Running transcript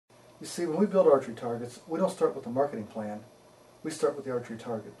You see, when we build archery targets, we don't start with a marketing plan. We start with the archery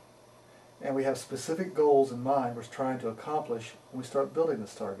target. And we have specific goals in mind we're trying to accomplish when we start building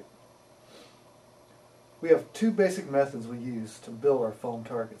this target. We have two basic methods we use to build our foam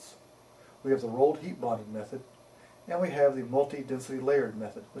targets. We have the rolled heat bonding method, and we have the multi-density layered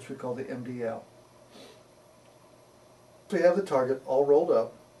method, which we call the MDL. So we have the target all rolled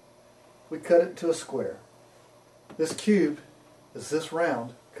up. We cut it into a square. This cube is this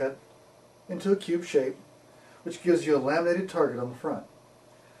round cut into a cube shape, which gives you a laminated target on the front.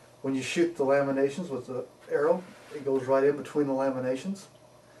 When you shoot the laminations with the arrow, it goes right in between the laminations,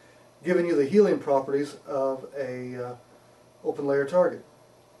 giving you the healing properties of a open layer target.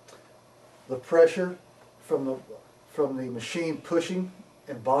 The pressure from the machine pushing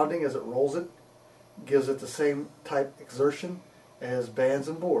and bonding as it rolls it gives it the same type exertion as bands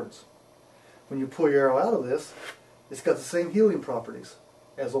and boards. When you pull your arrow out of this, it's got the same healing properties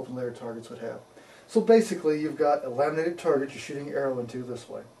as open layer targets would have. So basically you've got a laminated target you're shooting your arrow into this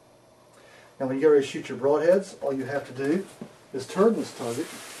way. Now when you get ready to shoot your broadheads, all you have to do is turn this target,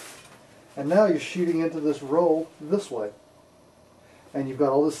 and now you're shooting into this roll this way. And you've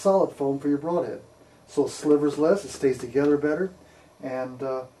got all this solid foam for your broadhead. So it slivers less, it stays together better, and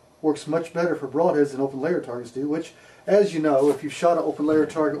works much better for broadheads than open layer targets do, which, as you know, if you've shot an open layer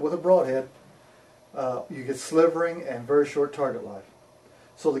target with a broadhead, you get slivering and very short target life.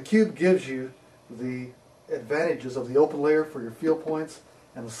 So the cube gives you the advantages of the open layer for your field points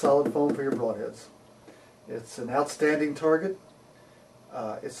and the solid foam for your broadheads. It's an outstanding target.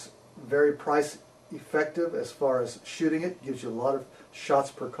 It's very price effective as far as shooting it. Gives you a lot of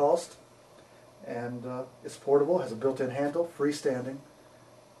shots per cost. And it's portable, has a built-in handle, freestanding,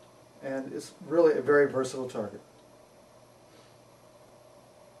 and it's really a very versatile target.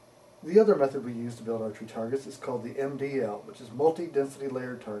 The other method we use to build archery targets is called the MDL, which is multi-density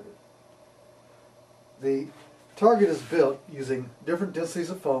layered target. The target is built using different densities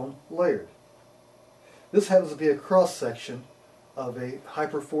of foam layered. This happens to be a cross-section of a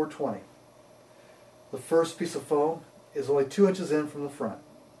Hyper 420. The first piece of foam is only 2 inches in from the front.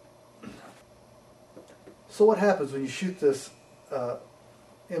 So what happens when you shoot this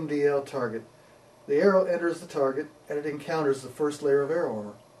MDL target? The arrow enters the target and it encounters the first layer of arrow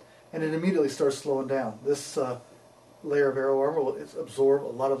armor, and it immediately starts slowing down. This layer of arrow armor will absorb a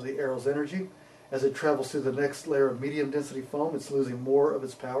lot of the arrow's energy. As it travels through the next layer of medium density foam, it's losing more of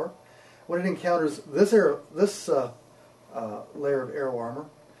its power. When it encounters this layer of arrow armor,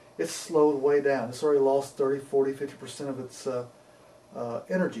 it's slowed way down. It's already lost 30, 40, 50% of its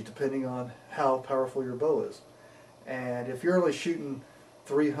energy, depending on how powerful your bow is. And if you're only shooting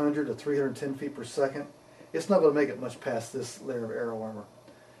 300 to 310 feet per second, it's not going to make it much past this layer of arrow armor.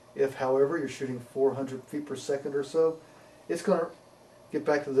 If, however, you're shooting 400 feet per second or so, it's going to get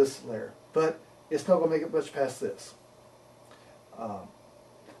back to this layer. But it's not going to make it much past this.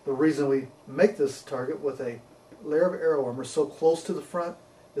 The reason we make this target with a layer of arrow armor so close to the front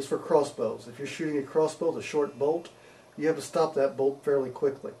is for crossbows. If you're shooting a crossbow with a short bolt, you have to stop that bolt fairly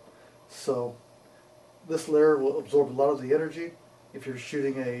quickly. So this layer will absorb a lot of the energy. If you're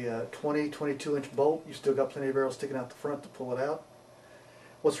shooting a 20, 22 inch bolt, you've still got plenty of arrows sticking out the front to pull it out.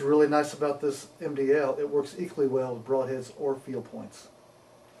 What's really nice about this MDL, it works equally well with broadheads or field points.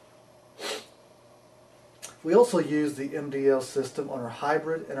 We also use the MDL system on our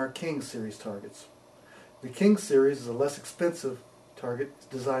Hybrid and our King series targets. The King series is a less expensive target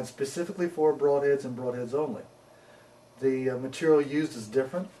designed specifically for broadheads and broadheads only. The material used is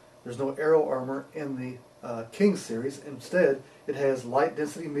different. There's no arrow armor in the King series. Instead, it has light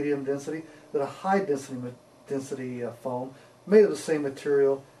density, medium density, then a high density foam made of the same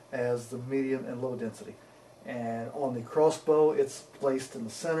material as the medium and low density. And on the crossbow, it's placed in the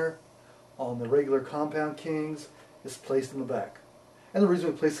center. On the regular compound Kings, it's placed in the back. And the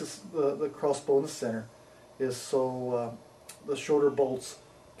reason we place the crossbow in the center is so the shorter bolts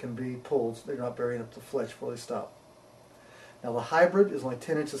can be pulled so they're not burying up the fletch before they stop. Now the Hybrid is only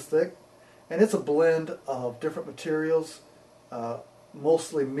 10 inches thick, and it's a blend of different materials,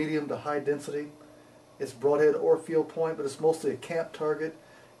 mostly medium to high density. It's broadhead or field point, but it's mostly a camp target.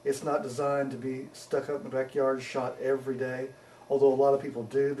 It's not designed to be stuck up in the backyard, shot every day, although a lot of people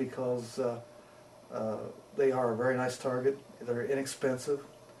do because they are a very nice target. They're inexpensive,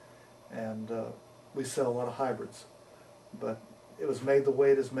 and we sell a lot of hybrids. But it was made the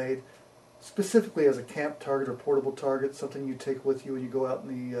way it is made, specifically as a camp target or portable target, something you take with you when you go out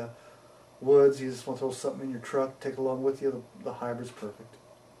in the woods. You just want to throw something in your truck, take along with you. The hybrid's perfect.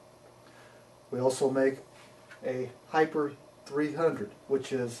 We also make a Hyper 300,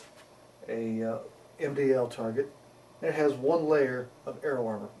 which is a MDL target. and it has one layer of arrow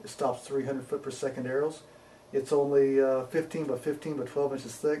armor. It stops 300 foot per second arrows. It's only 15 by 15 by 12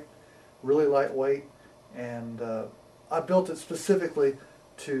 inches thick, really lightweight, and I built it specifically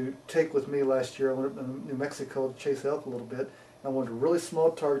to take with me last year. I went up to New Mexico to chase elk a little bit. I wanted a really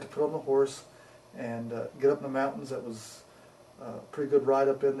small target to put on the horse and get up in the mountains. That was a pretty good ride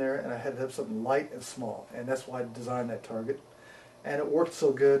up in there, and I had to have something light and small, and that's why I designed that target. And it worked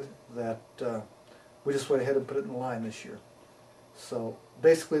so good that we just went ahead and put it in line this year. So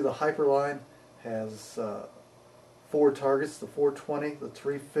basically the Hyper line has 4 targets: the 420, the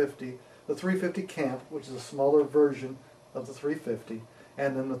 350, the 350 Camp, which is a smaller version of the 350,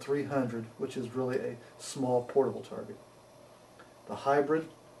 and then the 300, which is really a small portable target. The Hybrid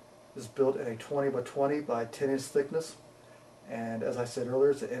is built in a 20 by 20 by 10 inch thickness, and as I said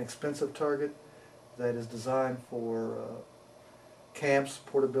earlier, it's an inexpensive target that is designed for camps,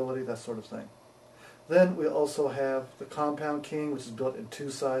 portability, that sort of thing. Then we also have the Compound King, which is built in 2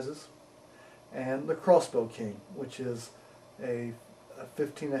 sizes, and the Crossbow King, which is a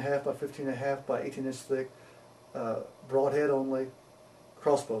 15.5 by 15.5 by 18 inch thick, broadhead only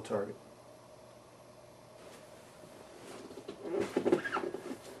crossbow target.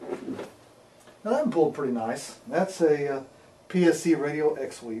 Now that one pulled pretty nice. That's a PSC Radio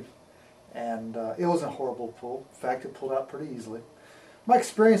X-Weave, and it wasn't a horrible pull. In fact, it pulled out pretty easily. My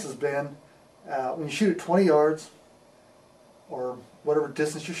experience has been when you shoot at 20 yards or whatever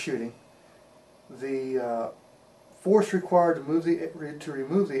distance you're shooting, the force required to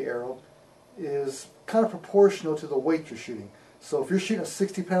remove the arrow is kind of proportional to the weight you're shooting. So if you're shooting a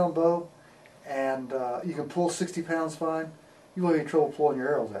 60-pound bow and you can pull 60 pounds fine, you won't have any trouble pulling your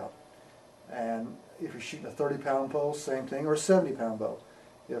arrows out. And if you're shooting a 30-pound bow, same thing, or a 70-pound bow.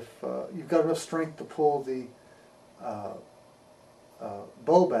 If you've got enough strength to pull the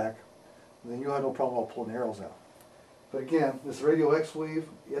bow back, then you'll have no problem at all pulling the arrows out. But again, this Radio X-Weave,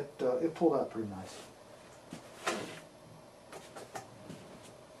 it pulled out pretty nice.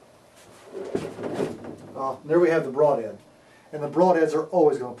 There we have the broadhead, and the broadheads are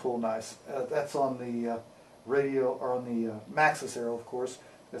always going to pull nice. That's on the radio, or on the Maxxis arrow, of course.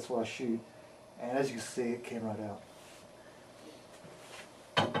 That's what I shoot, and as you can see, it came right out.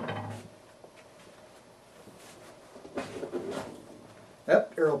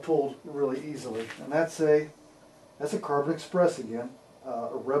 That arrow pulled really easily, and that's a Carbon Express again, a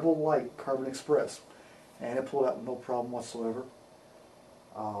Rebel Light Carbon Express, and it pulled out with no problem whatsoever.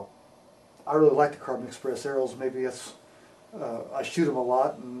 I really like the Carbon Express arrows. Maybe it's I shoot them a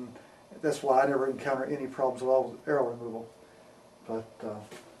lot, and that's why I never encounter any problems at all with arrow removal. But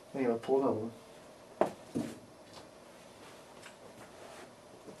anyway, pull another one.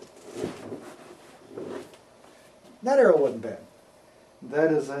 That arrow wasn't bad.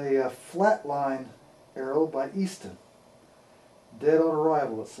 That is a Flatline arrow by Easton. Dead on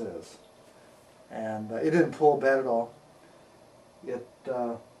arrival, it says. And it didn't pull bad at all. It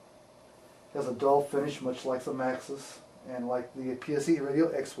has a dull finish, much like the Maxxis, and like the PSC Radio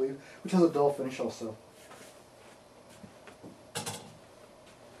X-Weave, which has a dull finish also.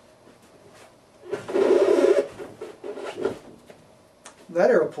 That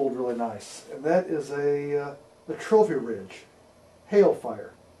arrow pulled really nice, and that is a Trophy Ridge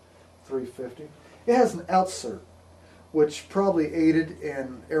Hailfire 350. It has an outsert, which probably aided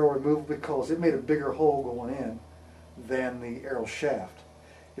in arrow removal because it made a bigger hole going in than the arrow shaft.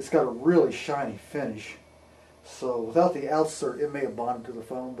 It's got a really shiny finish, so without the outsert it may have bonded to the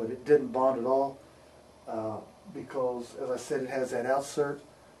foam, but it didn't bond at all because, as I said, it has that outsert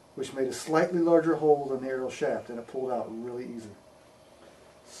which made a slightly larger hole than the arrow shaft, and it pulled out really easy.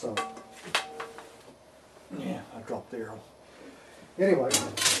 So, yeah, I dropped the arrow. Anyway,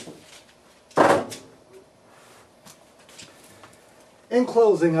 in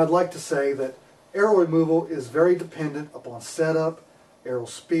closing, I'd like to say that arrow removal is very dependent upon setup, arrow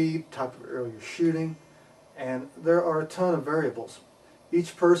speed, type of arrow you're shooting, and there are a ton of variables.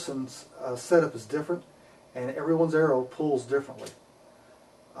 Each person's setup is different, and everyone's arrow pulls differently.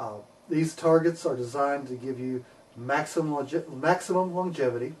 These targets are designed to give you maximum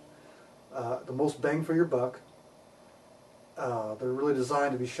longevity, the most bang for your buck. They're really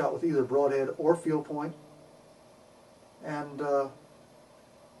designed to be shot with either broadhead or field point, and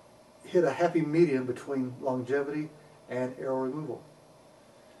hit a happy medium between longevity and arrow removal.